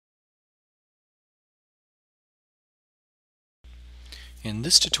In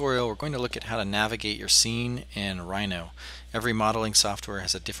this tutorial, we're going to look at how to navigate your scene in Rhino. Every modeling software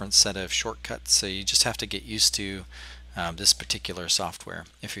has a different set of shortcuts, so you just have to get used to this particular software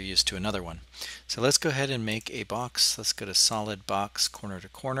if you're used to another one. So let's go ahead and make a box. Let's go to Solid Box, Corner to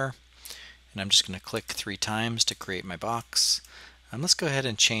Corner, and I'm just going to click 3 times to create my box. Let's go ahead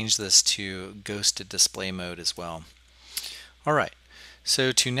and change this to Ghosted Display Mode as well. Alright.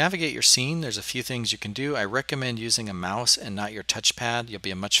 So to navigate your scene, there's a few things you can do. I recommend using a mouse and not your touchpad. You'll be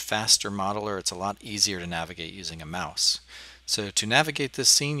a much faster modeler. It's a lot easier to navigate using a mouse. So to navigate this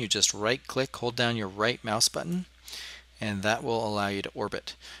scene, you just right click, hold down your right mouse button, and that will allow you to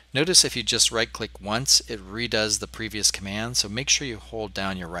orbit. Notice if you just right click once, it redoes the previous command, so make sure you hold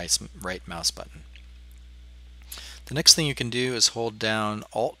down your right mouse button. The next thing you can do is hold down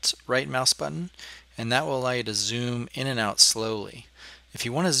Alt right mouse button, and that will allow you to zoom in and out slowly. If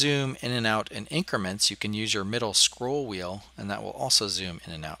you want to zoom in and out in increments, you can use your middle scroll wheel, and that will also zoom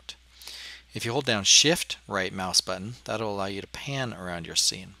in and out. If you hold down Shift right mouse button, that will allow you to pan around your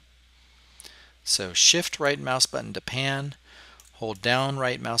scene. So Shift right mouse button to pan, hold down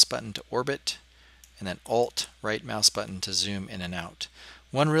right mouse button to orbit, and then Alt right mouse button to zoom in and out.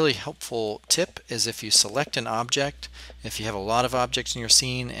 One really helpful tip is if you select an object, if you have a lot of objects in your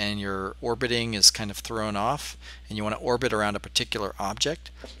scene and your orbiting is kind of thrown off and you want to orbit around a particular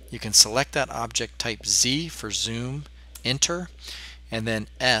object, you can select that object, type Z for zoom, enter, and then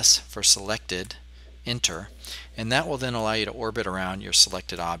S for selected, enter, and that will then allow you to orbit around your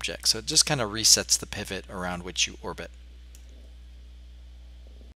selected object. So it just kind of resets the pivot around which you orbit.